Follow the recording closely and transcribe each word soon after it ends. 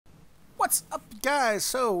What's up, guys?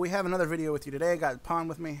 So we have another video with you today. I got Pawn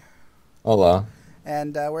with me, Hola.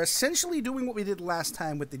 and we're essentially doing what we did last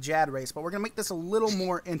time with the Jad race, but we're gonna make this a little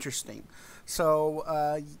more interesting. So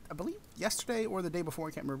I believe yesterday or the day before,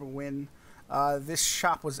 I can't remember when, this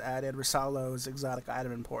shop was added, Risalo's Exotic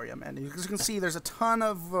Item Emporium, and as you can see, there's a ton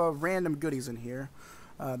of random goodies in here.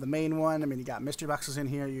 The main one, I mean, you got mystery boxes in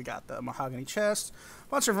here, you got the mahogany chest, a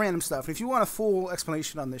bunch of random stuff. If you want a full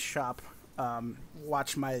explanation on this shop,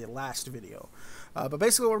 watch my last video. But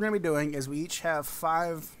basically what we're going to be doing is we each have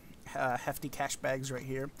 5 hefty cash bags right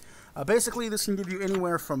here. Basically this can give you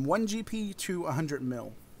anywhere from 1 GP to 100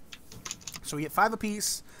 mil. So we get 5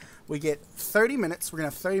 apiece. We get 30 minutes. We're going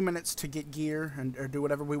to have 30 minutes to get gear and or do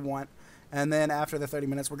whatever we want. And then after the 30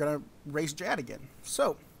 minutes we're going to race Jad again.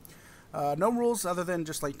 So no rules other than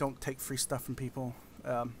just like don't take free stuff from people.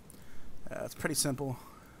 It's pretty simple.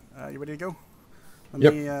 You ready to go?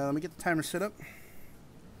 Let me get the timer set up.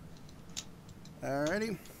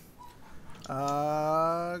 Alrighty.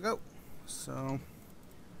 Go. So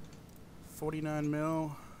 49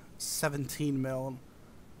 mil, 17 mil.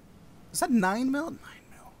 Is that 9 mil? 9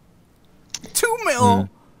 mil. 2 mil.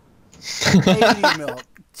 80 mil.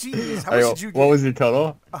 Jeez, how much did you get? What was your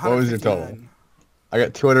total? What was your total? I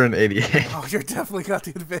got 288. Oh, you're definitely got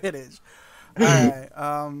the advantage. Alright,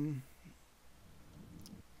 alright,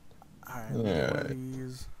 one of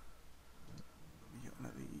these.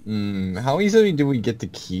 How easily do we get the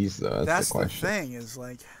keys, though? That's the question. thing, is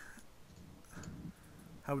like,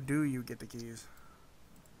 how do you get the keys?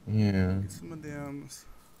 Yeah. Get some of them.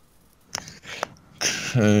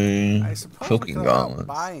 Okay. I suppose Cooking without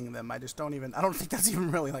buying them, I just don't even, I don't think that's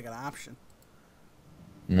even really like an option.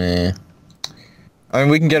 Nah. I mean,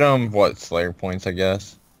 we can get what, Slayer points, I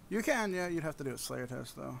guess. You can, yeah, you'd have to do a Slayer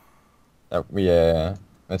test, though. Yeah,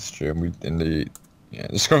 that's true. Yeah,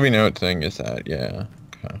 the Scruffy Note thing is that, yeah.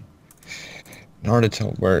 Okay.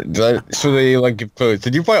 Naruto, where, so they, like, give clothes.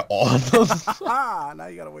 Did you buy all of them? Now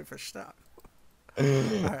you gotta wait for stock.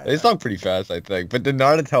 They stock pretty fast, I think. But the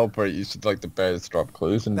Naruto teleport used to, like, the best drop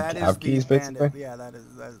clues and have keys, basically? Yeah, that's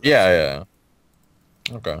yeah.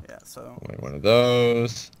 Okay. Yeah, so. Wait, one of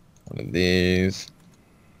those. One of these.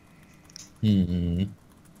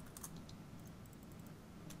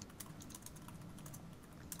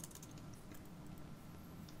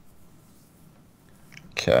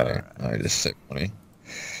 Okay, I just save money.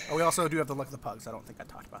 Oh, we also do have to look at the pugs. I don't think I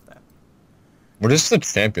talked about that. What does the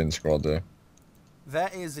champion scroll do?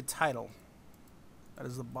 That is a title. That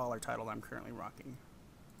is the baller title I'm currently rocking.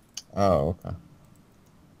 Oh, okay.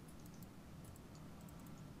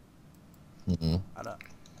 I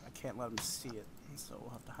can't let them see it, so we'll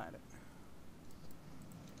have to hide it.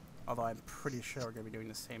 Although I'm pretty sure we're going to be doing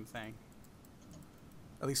the same thing.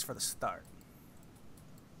 At least for the start.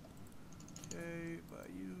 Okay, by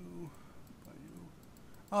you.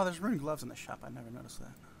 Oh, there's ruined gloves in the shop. I never noticed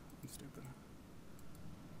that. I'm stupid.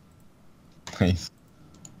 Nice.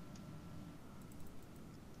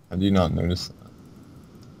 How do you not notice that?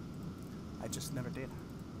 I just never did.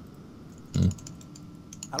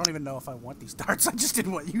 I don't even know if I want these darts. I just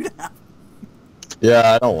didn't want you to have them.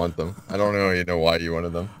 Yeah, I don't want them. I don't know why you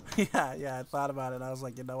wanted them. Yeah, I thought about it. I was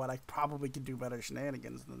like, you know what? I probably could do better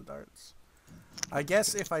shenanigans than the darts. I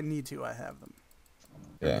guess if I need to, I have them.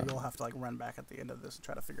 Yeah. You'll have to like run back at the end of this and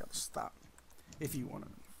try to figure out the stop. If you want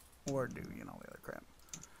to. Or do, you know, the other crap.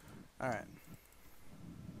 Alright.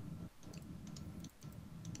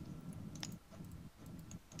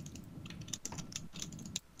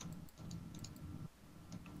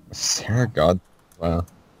 Sarah God. Wow.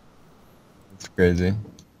 That's crazy.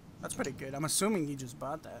 That's pretty good. I'm assuming he just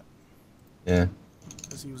bought that. Yeah.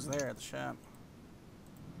 Because he was there at the shop.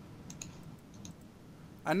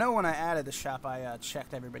 I know when I added the shop, I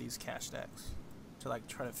checked everybody's cash stacks to like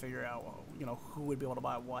try to figure out, you know, who would be able to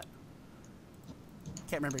buy what.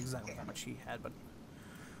 Can't remember exactly how much he had, but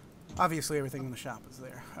obviously everything in the shop is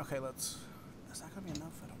there. Okay, let's. Is that gonna be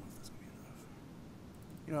enough? I don't know if that's gonna be enough.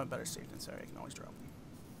 You know what? Better safe than sorry. I can always drop them.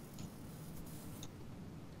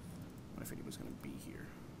 What if he was gonna be here?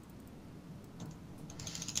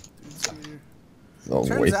 Dude's here.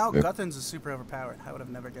 Turns out Guthans is super overpowered. I would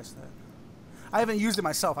have never guessed that. I haven't used it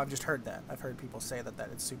myself. I've just heard that. I've heard people say that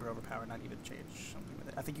it's super overpowered and I need to change something with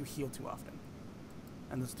it. I think you heal too often.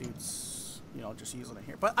 And this dude's, you know, just using it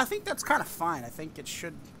here. But I think that's kind of fine. I think it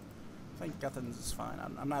should... I think Guthans is fine.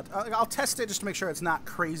 I'm not... I'll test it just to make sure it's not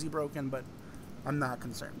crazy broken, but I'm not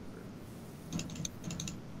concerned with it.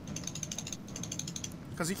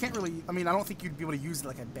 Because you can't really... I mean, I don't think you'd be able to use it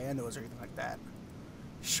like a bandos or anything like that.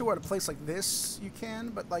 Sure, at a place like this, you can,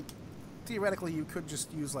 but like... Theoretically, you could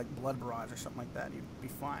just use like Blood Barrage or something like that and you'd be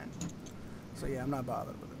fine. So yeah, I'm not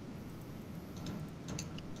bothered with it.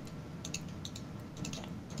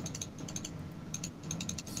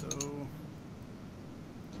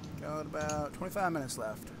 Got about 25 minutes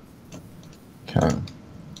left. Okay.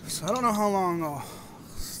 So I don't know how long I'll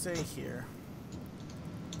stay here.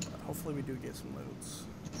 But hopefully we do get some loots.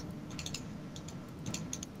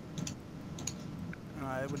 And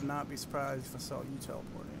I would not be surprised if I saw you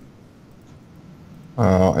teleporting.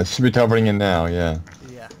 Oh, it should be teleporting in now, yeah.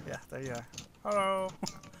 Yeah, there you are. Hello.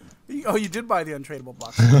 Oh, you did buy the untradeable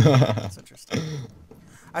box. That's interesting.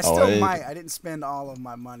 I still might. I didn't spend all of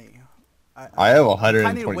my money. I have I'm kind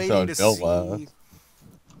of 127 waiting to mil see. left.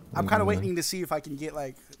 I'm kind of waiting to see if I can get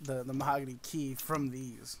like the mahogany key from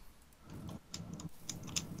these.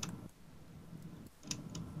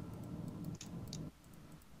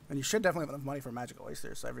 And you should definitely have enough money for magical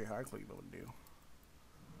oysters, so every hard clue you'll be able to do.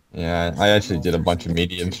 Yeah, I actually did a bunch of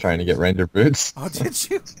mediums trying to get render boots. Oh, did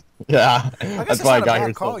you? Yeah, that's why I got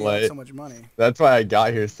here so You have late. so much money. That's why I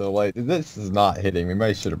got here so late. This is not hitting. Maybe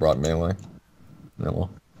I should have brought melee. No, well.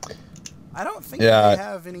 I don't think they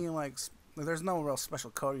have any like. There's no real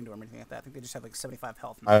special coding to them or anything like that. I think they just have like 75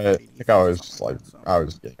 health. And I think I was like, so. I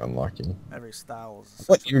was getting unlucky. Every style is.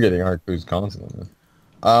 What you're getting hard clues constantly.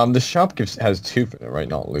 The shop has tooth in it, right?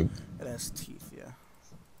 Not loot. It has teeth, yeah.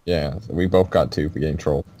 Yeah, so we both got tooth for getting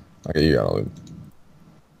trolled. Okay, you got a loot.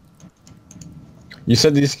 You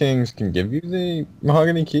said these things can give you the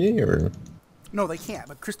mahogany key, or? No, they can't,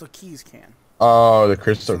 but crystal keys can. Oh, the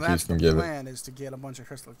crystal keys can give it. The plan is to get a bunch of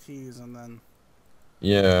crystal keys and then.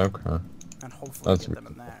 Yeah, okay. And hopefully get them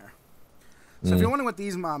in there. So if you're wondering what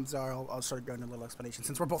these mobs are, I'll start going into a little explanation.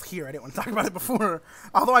 Since we're both here, I didn't want to talk about it before.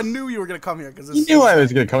 Although I knew you were going to come here. Cause you knew I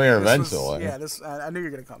was going to come here eventually. I knew you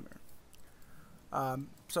were going to come here.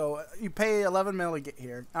 So you pay 11 mil to get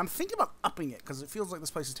here. I'm thinking about upping it because it feels like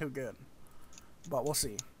this place is too good. But we'll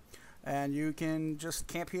see. And you can just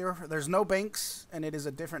camp here. There's no banks, and it is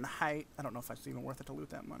a different height. I don't know if it's even worth it to loot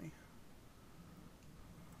that money.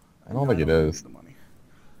 I don't think it is. The money.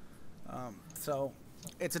 So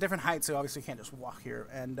it's a different height, so obviously you can't just walk here.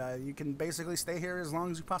 And you can basically stay here as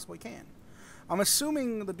long as you possibly can. I'm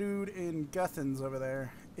assuming the dude in Guthans over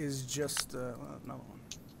there is just another one.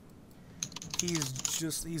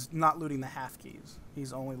 He's not looting the half keys.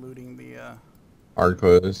 He's only looting the hard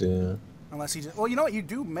clues, yeah. Unless he just, well, you know what you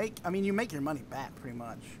do make? I mean, you make your money back pretty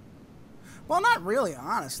much. Well, not really,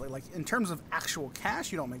 honestly. Like in terms of actual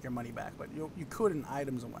cash, you don't make your money back, but you could in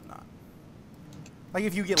items and whatnot. Like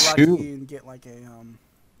if you get lucky and get like a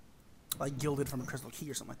like gilded from a crystal key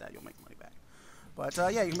or something like that, you'll make money back. But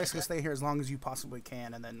yeah, you can basically stay here as long as you possibly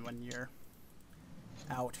can, and then when you're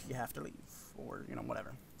out, you have to leave or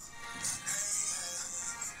whatever.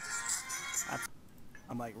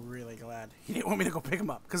 I'm like really glad he didn't want me to go pick him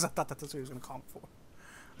up because I thought that's what he was gonna call me for.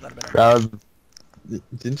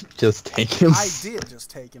 Didn't you just take him? I did just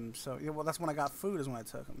take him. So yeah, well, that's when I got food is when I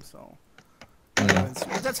took him. So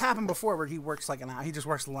that's happened before where he works like an hour. He just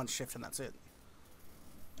works the lunch shift and that's it.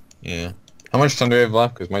 Yeah. How much time do we have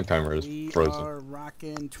left? Because my timer is frozen. We are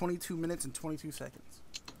rocking 22 minutes and 22 seconds.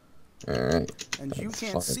 Alright. And you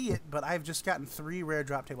can't see it, but I've just gotten 3 rare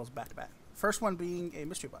drop tables back to back. First one being a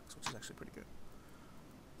mystery box, which is actually pretty good.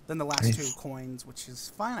 Then the last 2 coins, which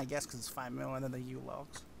is fine, I guess, because it's 5 mil, and then the U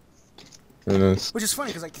logs. Which is funny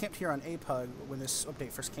because I camped here on APUG when this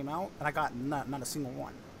update first came out, and I got not a single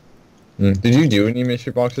one. Did you do any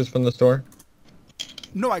mystery boxes from the store?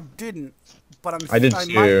 No, I didn't. But I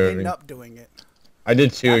might end up doing it. I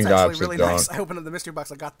did too and got really nice. I opened up the mystery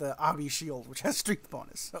box. I got the Obby shield, which has strength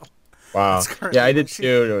bonus. So wow. Yeah, I did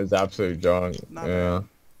too. It was absolute junk. Yeah.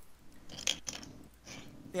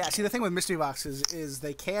 Yeah. See, the thing with mystery boxes is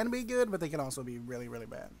they can be good, but they can also be really, really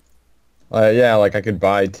bad. Yeah, like I could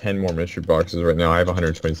buy 10 more mystery boxes right now. I have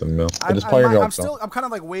 127 mil. I'm kind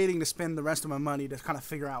of like waiting to spend the rest of my money to kind of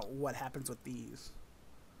figure out what happens with these.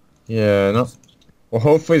 Yeah. No. Well,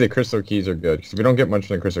 hopefully the crystal keys are good, because if we don't get much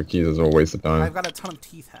from the crystal keys, it's a waste of time. I've got a ton of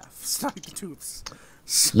teeth half, like the tooths.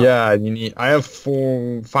 So. Yeah, I have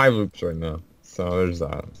 5 loops right now, so there's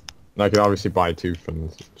that. And I can obviously buy 2 from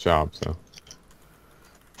the shop, so.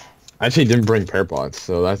 I actually didn't bring pair pots,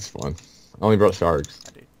 so that's fun. I only brought sharks.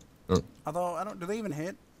 I do. Although, do they even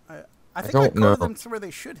hit? I think I coded them to where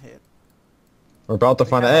they should hit. We're about to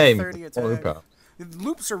find a loop out. The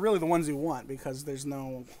loops are really the ones you want because there's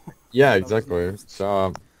no. Yeah, exactly.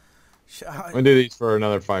 So I'm gonna do these for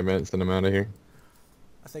another 5 minutes, and I'm out of here.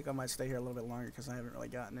 I think I might stay here a little bit longer because I haven't really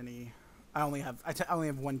gotten any. I only have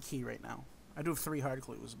 1 key right now. I do have 3 hard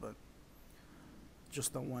clues, but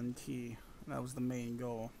just the 1 key. That was the main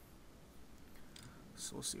goal.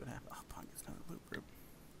 So we'll see what happens. Oh, Pong gets another loop group.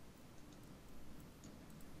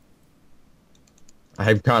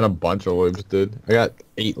 I've got a bunch of loops, dude. I got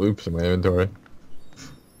 8 loops in my inventory.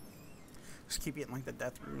 Just keep getting like the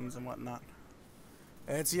death runes and whatnot.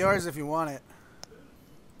 It's yours if you want it.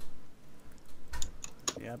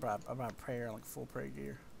 Yeah, I brought prayer, like full prayer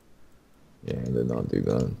gear. Yeah, I did not do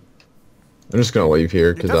that. I'm just gonna leave here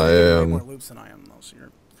You're because I definitely getting way more am. loops than I am, though, so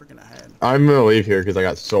you're freaking ahead. I'm gonna leave here because I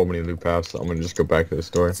got so many loot paths. So I'm gonna just go back to the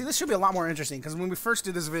store. See, this should be a lot more interesting because when we first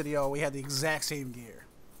did this video, we had the exact same gear.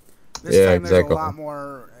 This Yeah, time there's exactly. a lot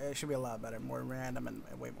more. It should be a lot better, more random, and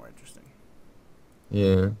way more interesting.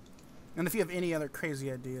 Yeah. And if you have any other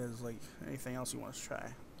crazy ideas, like anything else you want us to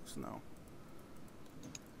try, just know.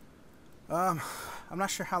 I'm not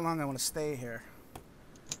sure how long I want to stay here.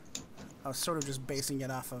 I was sort of just basing it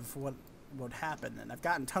off of what would happen, and I've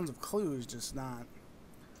gotten tons of clues, just not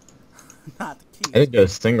the keys. I didn't get a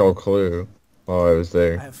single clue while I was I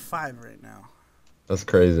there. have 5 right now, That's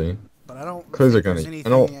crazy. but I don't Clues think are there's gonna.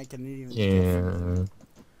 anything I can even get from Yeah. it.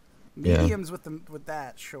 Mediums with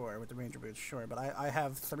that, sure, with the Ranger boots, sure, but I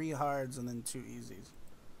have 3 hards and then 2 easies.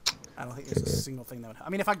 I don't think there's a single thing that would. I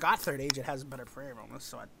mean, if I got third age, it has better prayer bonus,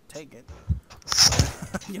 so I'd take it.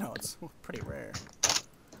 But, you know, it's pretty rare.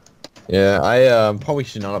 Yeah, I probably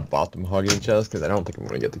should not have bought the mahogany chest because I don't think I'm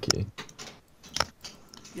gonna get the key.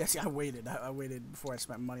 Yeah, see, I waited. I waited before I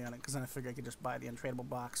spent money on it because then I figured I could just buy the untradeable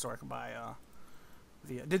box, or I could buy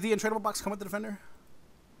the. Did the untradeable box come with the defender?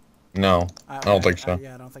 No, I don't think so.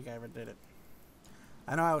 Yeah, I don't think I ever did it.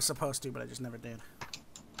 I know I was supposed to, but I just never did.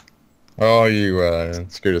 Oh, you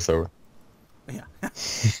screwed us over. Yeah.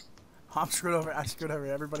 I'm screwed over. I screwed over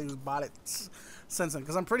everybody who's bought it since then.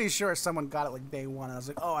 Because I'm pretty sure someone got it like day 1. And I was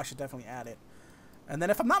like, oh, I should definitely add it. And then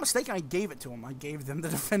if I'm not mistaken, I gave it to them. I gave them the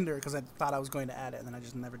defender because I thought I was going to add it. And then I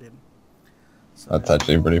just never did. So That's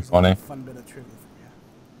actually pretty funny. A fun bit of trivia for you.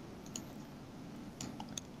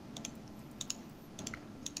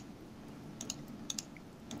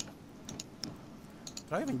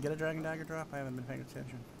 Did I even get a Dragon Dagger drop? I haven't been paying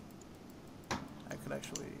attention. I could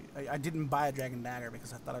actually... I didn't buy a Dragon Dagger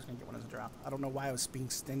because I thought I was going to get one as a drop. I don't know why I was being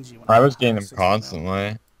stingy when I was getting them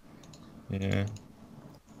constantly. Yeah.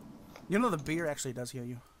 You know the beer actually does heal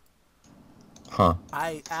you. Huh.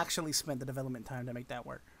 I actually spent the development time to make that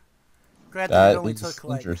work. Granted, That it only is took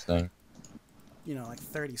like, interesting. you know, like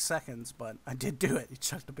 30 seconds, but I did do it. You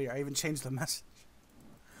chucked the beer. I even changed the message.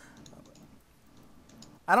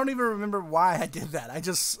 I don't even remember why I did that. I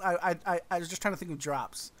was just trying to think of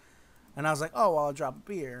drops. And I was like, oh, well, I'll drop a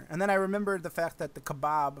beer. And then I remembered the fact that the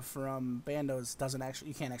kebab from Bando's doesn't actually,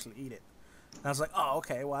 you can't actually eat it. And I was like, oh,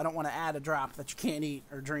 okay, well, I don't want to add a drop that you can't eat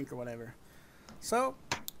or drink or whatever. So,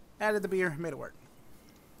 added the beer, made it work.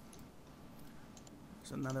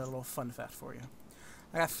 It's another little fun fact for you.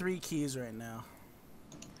 I got 3 keys right now.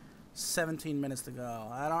 17 minutes to go.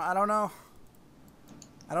 I don't know.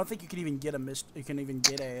 I don't think you can even get a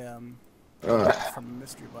from a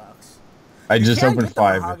mystery box. I just opened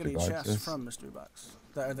 5 mystery mystery boxes. From mystery box.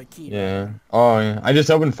 The key. Yeah. Oh, yeah. I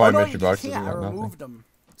just opened 5 mystery boxes. You can't. I nothing. removed them,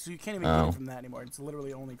 so you can't even get it from that anymore. It's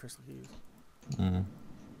literally only crystal keys. Mm.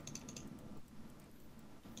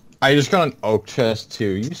 I just got an oak chest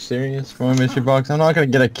too. Are you serious for a mystery box? I'm not gonna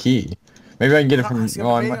get a key. Maybe I can get it from. I'm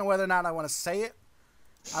debating on whether or not I want to say it.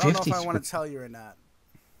 I don't know if I want to tell you or not.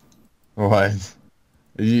 What?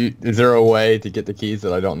 Is there a way to get the keys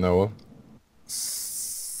that I don't know of?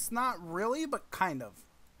 Not really, but kind of.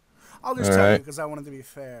 I'll just tell you because I wanted to be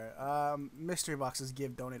fair. Mystery boxes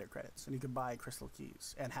give donator credits, and you can buy crystal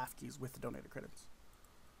keys and half keys with the donator credits.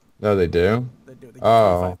 No, they do. They do. They give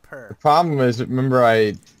 25 per. The problem is, remember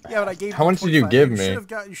Yeah, but I gave. How much did you give me?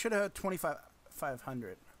 You should have had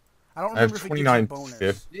 2,500. I don't I have remember if it gives you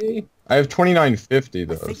bonus. $29.50. I have $29.50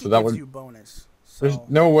 though, I think so that would. You bonus. There's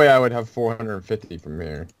no way I would have 450 from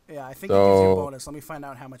here. Yeah, I think it gives you bonus. Let me find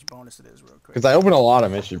out how much bonus it is real quick. Because I open a lot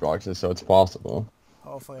of mystery boxes, so it's possible.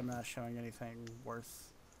 Hopefully I'm not showing anything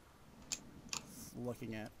worth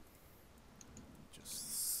looking at.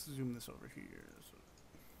 Just zoom this over here.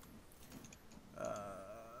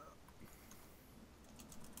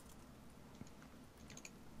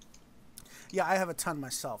 Yeah, I have a ton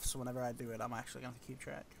myself, so whenever I do it, I'm actually going to keep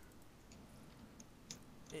track.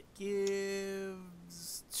 It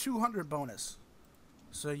gives 200 bonus.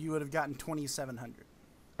 So you would have gotten 2,700.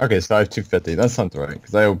 Okay, so I have 250. That sounds right,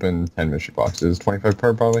 because I opened 10 mystery boxes. 25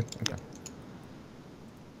 per, probably? Okay.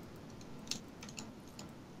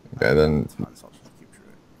 Okay, then... So I'll just keep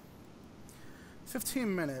track.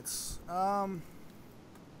 15 minutes. Ah,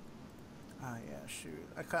 yeah, shoot.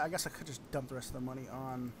 I guess I could just dump the rest of the money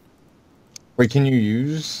on... Wait, can you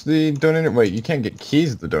use the donator? Wait, you can't get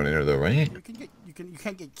keys with the donator, though, right? You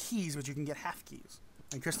can't get keys, but you can get half keys.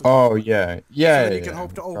 And crystal keys. Yeah. So then you can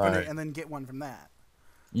hope to open it and then get one from that.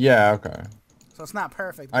 Yeah, okay. So it's not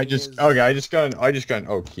perfect. I just got an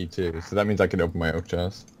oak key too, so that means I can open my oak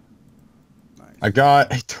chest. Nice. I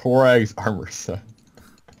got a Torag's armor set.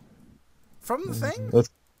 From the thing? That's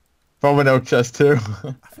from an oak chest too.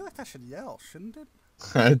 I feel like that should yell, shouldn't it?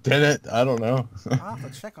 I did it. I don't know. I'll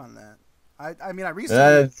have to check on that. I mean, I recently...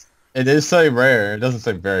 Yeah, it is say rare. It doesn't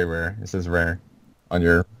say very rare. It says rare on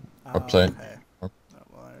your website. Okay. Oh,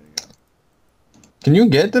 well, there you go. Can you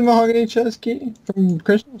get the mahogany chest key from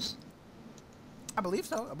crystals? I believe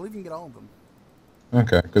so. I believe you can get all of them.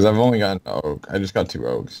 Okay, because I've only got an oak. I just got 2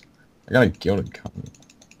 oaks. I got a gilded cotton.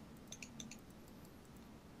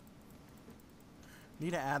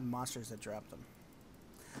 Need to add monsters that drop them.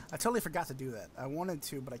 I totally forgot to do that. I wanted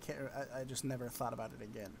to, but I can't. I just never thought about it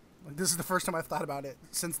again. Like, this is the first time I've thought about it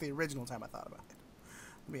since the original time I thought about it.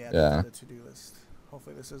 Let me add that to the to-do list.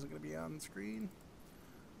 Hopefully this isn't going to be on screen.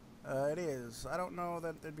 It is. I don't know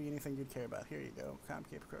that there'd be anything you'd care about. Here you go.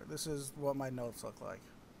 Comcape code. This is what my notes look like.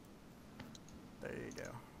 There you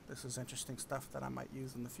go. This is interesting stuff that I might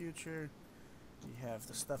use in the future. You have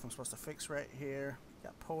the stuff I'm supposed to fix right here. You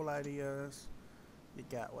got poll ideas. You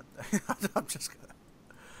got what? I'm just gonna.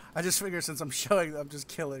 I just figure since I'm showing, I'm just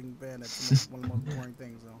killing bandits. One of the most boring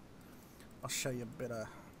things, though. I'll show you a bit of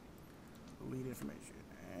lead information.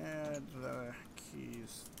 Add the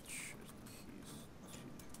keys to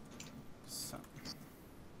something.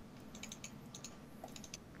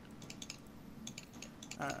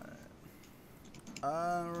 Alright.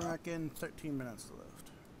 I reckon 13 minutes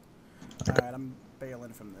left. Okay. Alright, I'm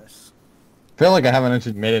bailing from this. I feel like I haven't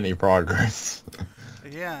actually made any progress.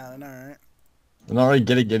 Yeah, alright. I'm not really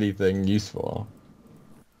getting anything useful.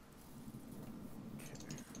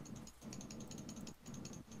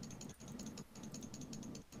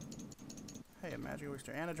 Hey, a magic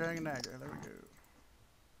oyster and a dragon dagger. There we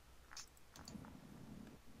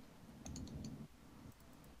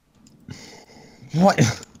go.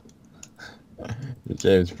 What? The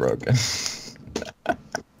game's broken.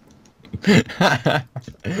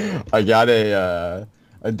 I got a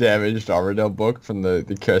damaged Armadale book from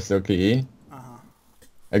the Crystal Key.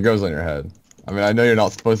 It goes on your head. I mean, I know you're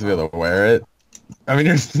not supposed to be able to wear it. I mean,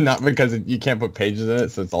 it's not because you can't put pages in it,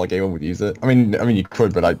 so it's not like anyone would use it. I mean, you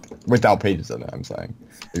could, but without pages in it, I'm saying.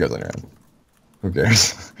 It goes on your head. Who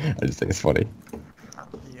cares? I just think it's funny.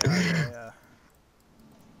 Yeah,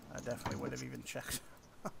 I definitely would have even checked.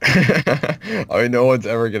 I mean, no one's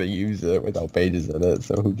ever gonna use it without pages in it,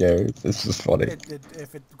 so who cares? It's just funny.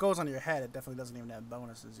 If it goes on your head, it definitely doesn't even have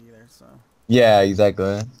bonuses either, so... Yeah,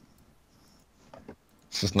 exactly.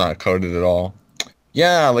 It's just not coded at all.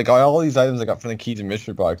 Yeah, like all these items I got from the keys and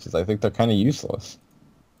mystery boxes, I think they're kind of useless.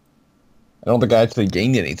 I don't think I actually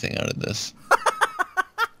gained anything out of this.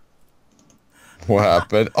 What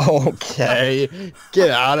happened? Okay, get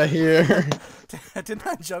out of here. Didn't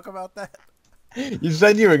I joke about that? You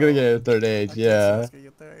said you were gonna get a third age, yeah.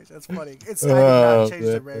 That's funny. I did not change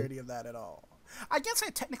the rarity of that at all. I guess I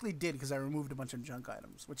technically did because I removed a bunch of junk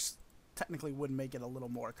items, which technically would make it a little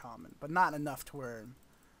more common, but not enough to where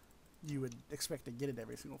you would expect to get it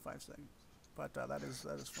every single 5 seconds. But that is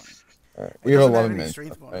funny. Right. We have 11 minutes.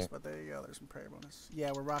 Strength bonus, but there you go. There's some prayer bonus.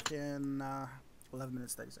 Yeah, we're rocking 11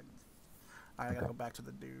 minutes 30 seconds. All right, I gotta go back to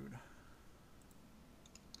the dude.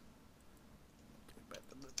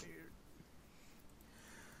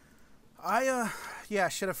 I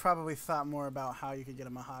should have probably thought more about how you could get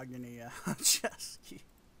a mahogany chest key.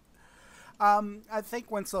 I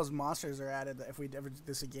think once those monsters are added, if we ever did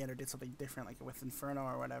this again or did something different, like with Inferno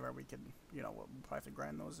or whatever, we could, we'll probably have to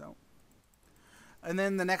grind those out. And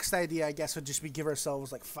then the next idea, I guess, would just be give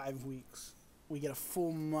ourselves like 5 weeks. We get a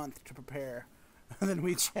full month to prepare, and then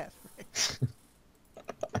we chat.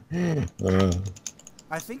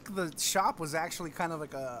 I think the shop was actually kind of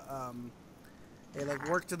like it like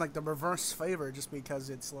worked in like the reverse favor, just because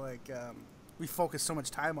it's like we focus so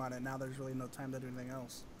much time on it. Now there's really no time to do anything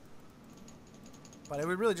else. But it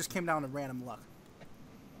really just came down to random luck.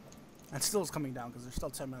 And still is coming down because there's still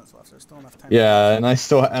 10 minutes left. So there's still enough time. Yeah, and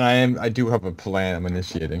I do have a plan I'm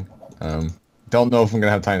initiating. Don't know if I'm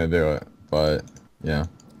gonna have time to do it, but yeah.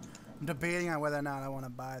 I'm debating on whether or not I want to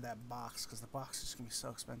buy that box because the box is just gonna be so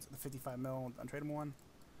expensive. The 55 mil untradeable one.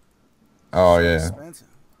 Oh so yeah. Expensive.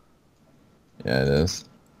 Yeah, it is.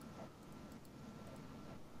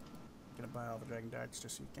 I'm gonna buy all the dragon darts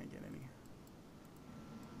just so you can't get any.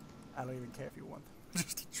 I don't even care if you want them.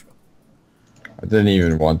 Just a troll. I didn't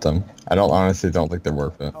even want them. I honestly don't think they're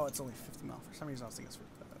worth it. Oh, it's only 50 mil. For some reason I was thinking it's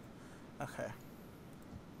 55. Okay.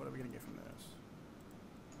 What are we gonna get from this?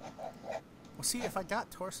 Well, see, if I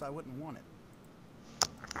got torso, I wouldn't want it.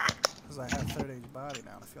 Because I have third age body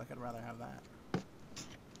now, and I feel like I'd rather have that.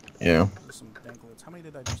 Yeah. There's some dank loots. How many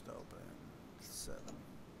did I just open? 7.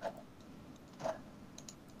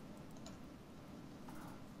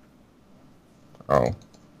 Oh.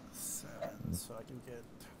 7, so I can get,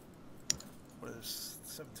 what is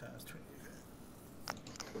 7 times 20?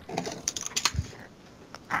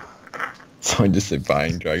 So I just say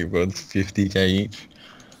buying Dragon Boats 50k each.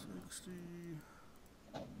 60,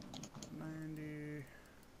 90,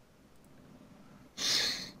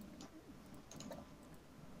 50,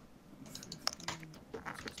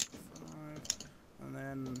 65, and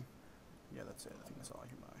then, yeah, that's it. I think that's all I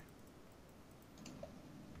can buy.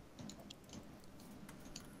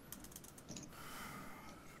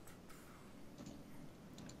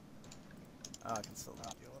 Oh, I can still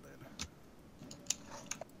deal with it.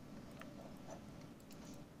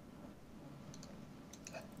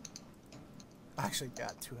 I actually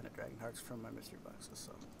got 200 Dragon Hearts from my mystery boxes,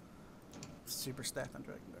 so super stacked on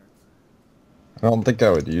Dragon Darts. I don't think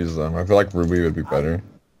I would use them. I feel like Ruby would be better.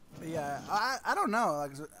 Yeah, I don't know.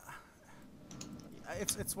 Like,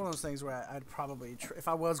 it's one of those things where I'd probably if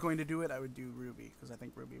I was going to do it, I would do Ruby because I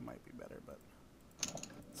think Ruby might be better, but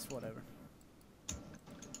it's whatever.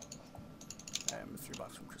 Mystery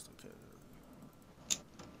box from Crystal Kid.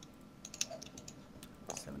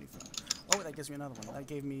 75. Oh, that gives me another one. That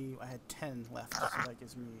gave me, I had 10 left, so that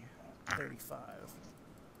gives me 35.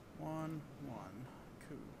 1, 1,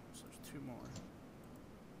 2. So there's 2 more.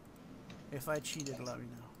 If I cheated, let me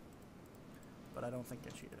know. But I don't think I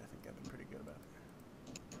cheated. I think I've been pretty good about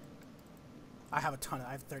it. I have a ton.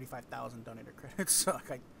 I have 35,000 donator credits, so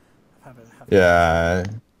I have Yeah,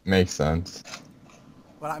 makes sense.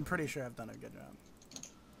 But I'm pretty sure I've done a good job.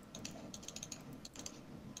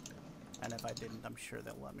 And if I didn't, I'm sure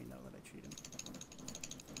they'll let me know that I cheated.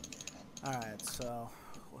 Alright, so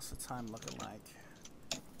what's the time looking like?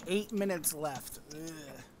 8 minutes left. Ugh.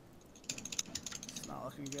 It's not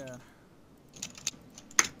looking good.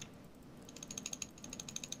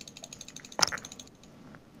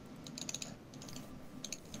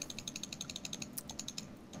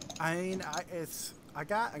 I mean, I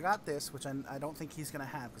got this, which I don't think he's gonna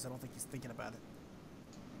have because I don't think he's thinking about it.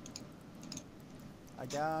 I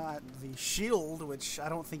got the shield, which I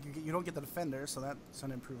don't think you don't get the defender, so that's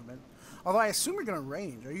an improvement. Although I assume you're gonna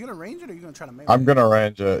range. Are you gonna range it, or are you gonna try to melee? I'm gonna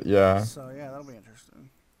range it, yeah. So yeah, that'll be interesting.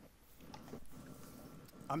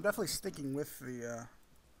 I'm definitely sticking with the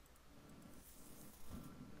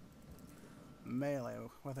melee.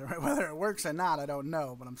 Whether it works or not, I don't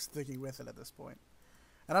know, but I'm sticking with it at this point.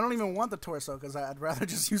 And I don't even want the torso because I'd rather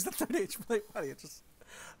just use the 30 HP body. It just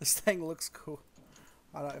this thing looks cool.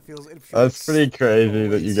 I don't know, it feels That's pretty crazy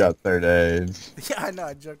that you got 3rd age. Yeah, I know.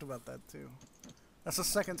 I joked about that too. That's the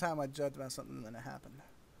second time I joked about something and then it happened.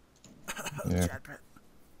 Yeah.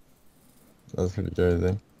 That's pretty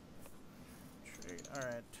crazy. Trade. All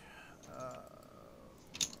right. 1,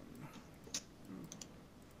 2,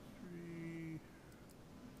 3,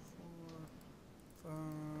 4,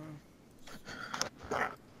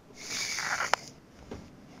 5.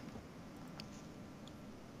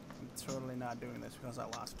 I'm totally not doing this because I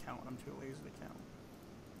lost count. I'm too lazy to count.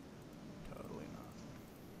 Totally not.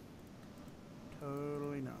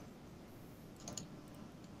 Totally not.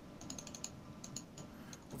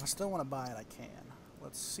 Well, if I still want to buy it, I can.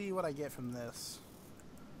 Let's see what I get from this.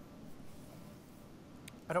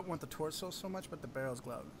 I don't want the torso so much, but the barrel's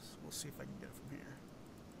gloves. We'll see if I can get it from here.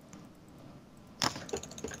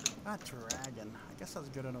 Ah, dragon. I guess that's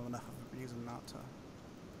good enough of a reason not to.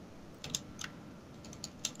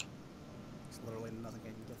 There's literally nothing I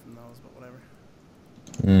can get from those, but whatever.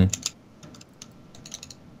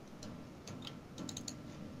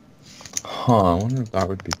 Huh, I wonder if that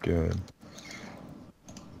would be good.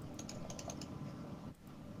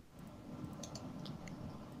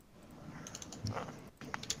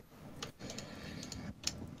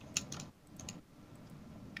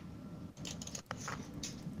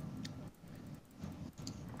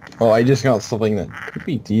 Well, I just got something that could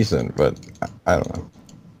be decent, but I don't know.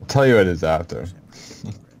 I'll tell you what it is after. Right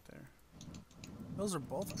there. Those are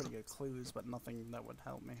both pretty good clues, but nothing that would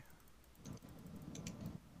help me.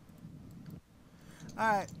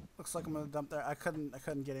 Alright, looks like I'm gonna dump there. I couldn't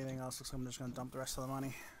get anything else. Looks like I'm just gonna dump the rest of the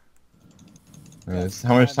money.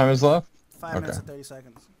 How much time is left? 5 minutes and 30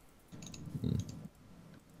 seconds.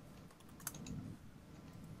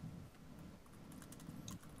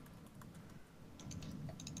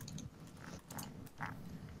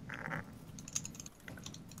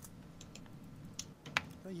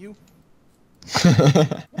 You?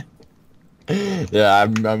 Yeah,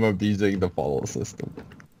 I'm abusing the follow system.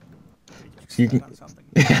 You can.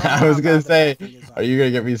 I was gonna say, are you gonna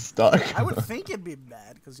get me stuck? I would think it'd be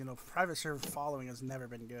bad because private server following has never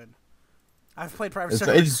been good. I've played private It's,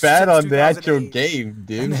 servers it's bad since on the actual 2008, game, and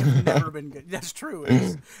dude. they've never been good. That's true.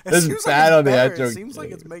 It It's seems like bad it's on the better. actual It seems like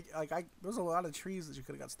game. it's there's a lot of trees that you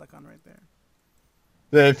could have got stuck on right there.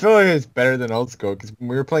 Yeah, I feel like it's better than old school because when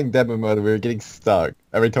we were playing demo mode, we were getting stuck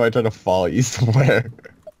every time I tried to follow you somewhere.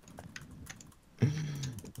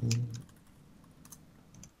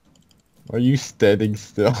 Are you standing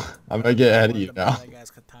still? I'm gonna get ahead of you now. That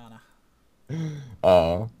guy's katana.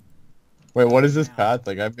 Wait, what is this Now. path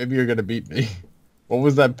thing? Maybe you're gonna beat me. What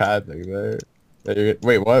was that path thing there?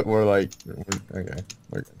 Wait, what? Okay.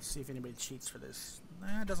 We're good. See if anybody cheats for this.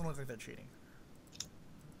 Nah, it doesn't look like they're cheating.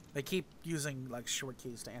 They keep using like short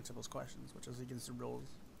keys to answer those questions, which is against the rules.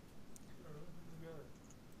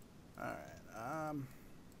 Alright,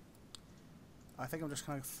 I think I'm just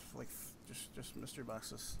kind of like just mystery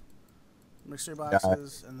boxes. Mystery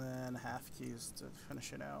boxes and then half keys to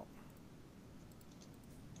finish it out.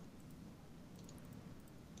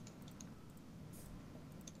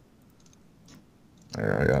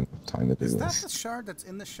 I got time to do Is this. that the shard that's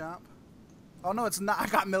in the shop? Oh no, it's not. I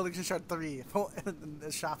got Milligan Shard 3.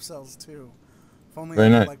 The shop sells 2. If only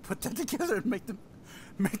I could like put that together and make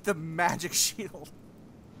the magic shield.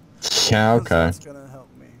 Yeah, okay. That's gonna help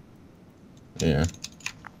me. Yeah.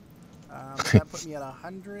 That put me at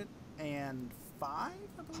 105, I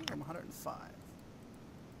believe. I'm 105.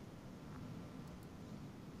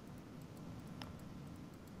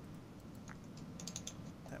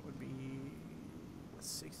 That would be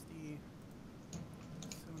 60,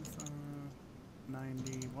 75,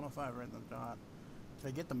 90, 105 right in the dot. If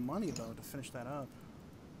I get the money though to finish that up,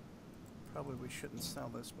 probably we shouldn't sell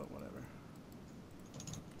this, but whatever.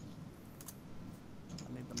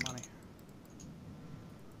 I need the money.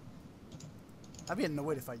 I'd be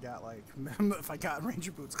annoyed if I got like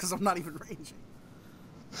ranger boots because I'm not even ranging.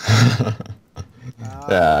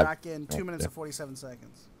 Yeah. Back in 2 minutes and 47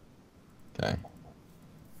 seconds. Okay.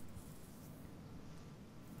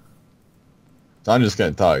 So I'm just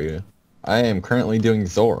gonna tell you, I am currently doing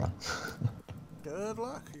Zora. Good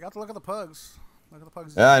luck. You got to look at the pugs. Look at the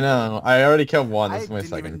pugs. Yeah, I know. I already killed one. This is my I didn't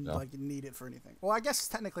second even kill. like need it for anything. Well, I guess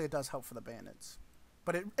technically it does help for the bandits,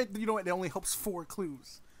 but it you know what? It only helps 4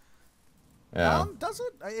 clues. Yeah. Does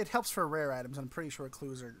it? It helps for rare items. I'm pretty sure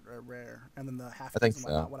clues are rare, and then the half I think keys so.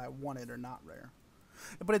 not what I wanted are not rare.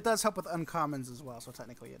 But it does help with uncommons as well, so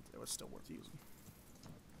technically it was still worth using.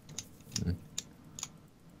 Mm.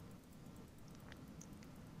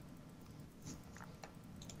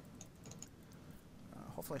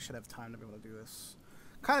 Hopefully I should have time to be able to do this.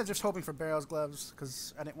 Kind of just hoping for Barrel's gloves,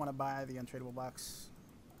 because I didn't want to buy the untradeable box.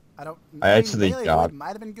 I actually got... might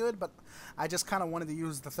have been good, but I just kind of wanted to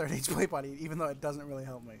use the 3rd age plate body, even though it doesn't really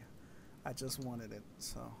help me. I just wanted it,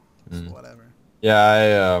 so whatever.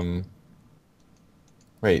 Yeah,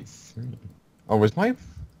 wait, 3. Oh, was my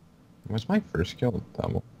first kill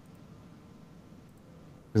double?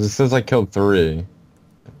 Because it says I killed 3.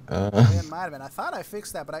 It might have been. I thought I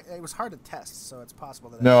fixed that, but it was hard to test, so it's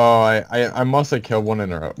possible that. No, I must have killed one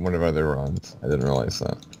in one of other runs. I didn't realize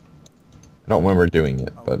that. I don't remember doing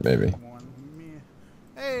it, but maybe.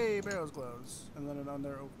 Hey, Barrel's gloves, and then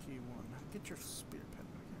another OK1. Get your spear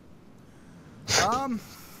pen.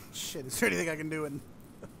 Shit. Is there anything I can do in?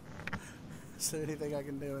 Is there anything I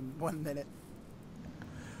can do in 1 minute?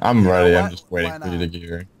 I'm ready. I'm just waiting for you to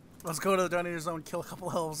gear. Let's go to the Donator Zone, kill a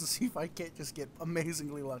couple elves, and see if I can't just get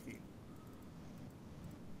amazingly lucky.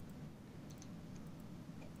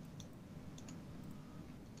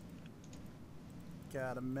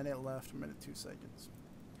 Got a minute left, 1 minute 2 seconds.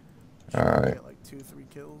 Alright. Get like 2-3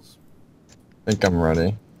 kills. I think I'm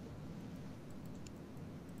ready.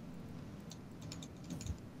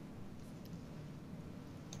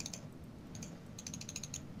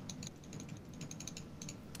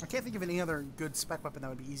 I can't think of any other good spec weapon that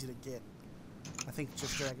would be easy to get. I think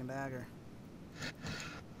just Dragon Dagger.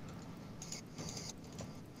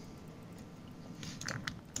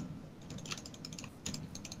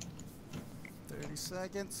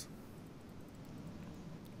 Seconds.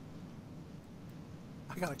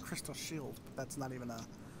 I got a crystal shield, but that's not even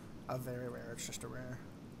a very rare. It's just a rare.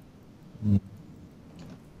 Mm.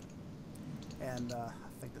 And I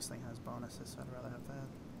think this thing has bonuses, so I'd rather have that.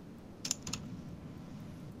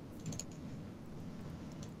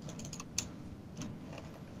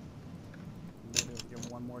 Maybe we'll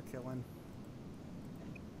get 1 more kill in.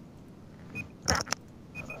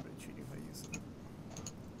 I've been cheating if I use it.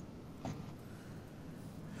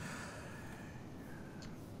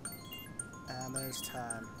 And there's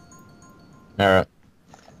time. Alright.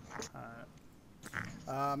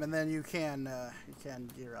 And then you can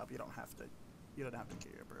gear up. You You didn't have to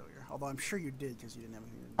gear up earlier. Although I'm sure you did because you didn't have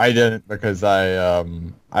anything. I didn't because I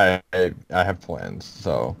have plans,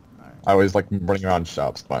 so Right. I was like running around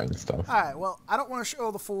shops buying stuff. All right. Well, I don't want to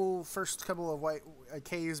show the full first couple of white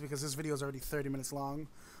Ks because this video is already 30 minutes long.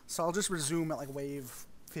 So I'll just resume at like wave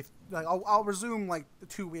 50. Like I'll resume like the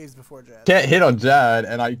 2 waves before Jad. Can't hit on Jad,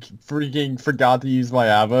 and I freaking forgot to use my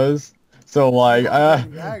avos. So like,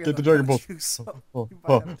 get the Dragon Ball.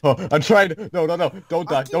 I'm trying to. No, don't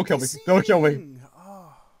die. Don't kill me. Don't kill me.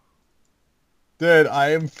 Oh. Dude,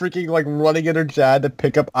 I am freaking like running into Jad to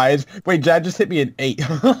pick up eyes. Wait, Jad just hit me an 8.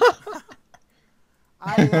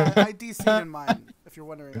 I DC'd in mine, if you're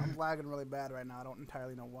wondering. I'm lagging really bad right now. I don't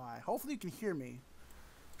entirely know why. Hopefully you can hear me.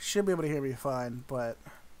 Should be able to hear me fine, but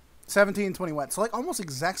 17-20 wet. So like almost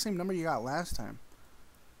exact same number you got last time.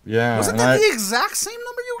 Yeah. Wasn't that the exact same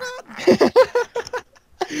number you got?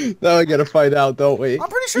 Now I gotta find out, don't we? I'm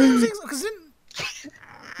pretty sure it was because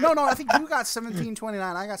No, I think you got 17-29.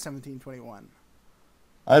 I got 17-21.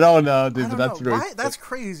 I don't know, dude. I don't that's know. really Why? That's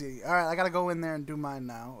crazy. All right, I gotta go in there and do mine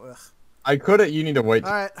now. Ugh. I couldn't. You need to wait.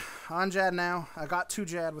 All right, on Jad now. I got 2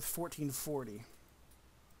 Jad with 1440.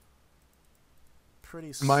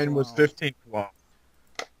 Pretty slow. Mine was 15-12.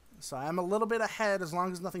 So I'm a little bit ahead. As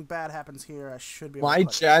long as nothing bad happens here, I should be able My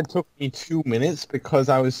to Jad took me 2 minutes because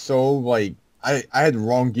I was so like I had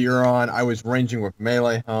wrong gear on. I was ranging with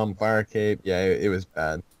melee helm, fire cape. Yeah, it was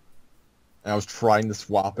bad. And I was trying to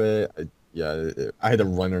swap it. I had to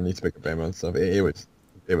run underneath to pick up ammo and stuff. It was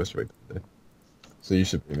really bad. So you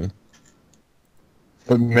should be me.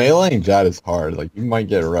 But meleeing Jad is hard. Like you might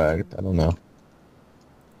get wrecked. I don't know.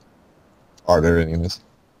 Harder anyways.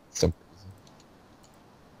 So.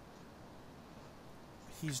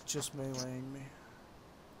 He's just meleeing me.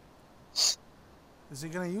 Is he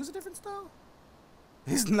gonna use a different style?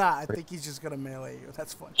 He's not. I think he's just gonna melee you.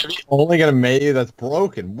 That's funny. Only gonna melee you that's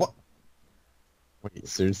broken. What? Wait,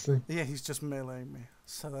 seriously? Yeah, he's just meleeing me.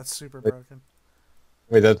 So that's super broken.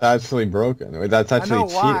 Wait, that's actually broken. Wait, that's actually I know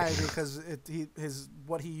why, cheating. because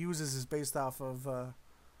what he uses is based off of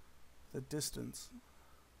the distance.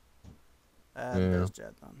 And there's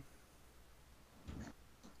Jad done.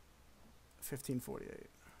 1548.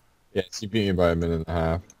 Yes, you beat me by a minute and a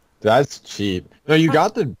half. That's cheap. No, you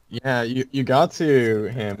got the you got to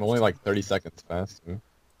him only like 30 seconds faster.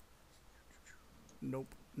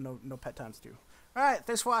 Nope. No pet times 2. All right,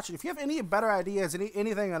 thanks for watching. If you have any better ideas,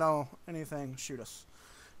 anything at all, anything, shoot us.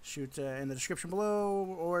 Shoot in the description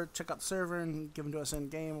below, or check out the server and give them to us in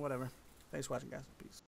game, whatever. Thanks for watching, guys. Peace.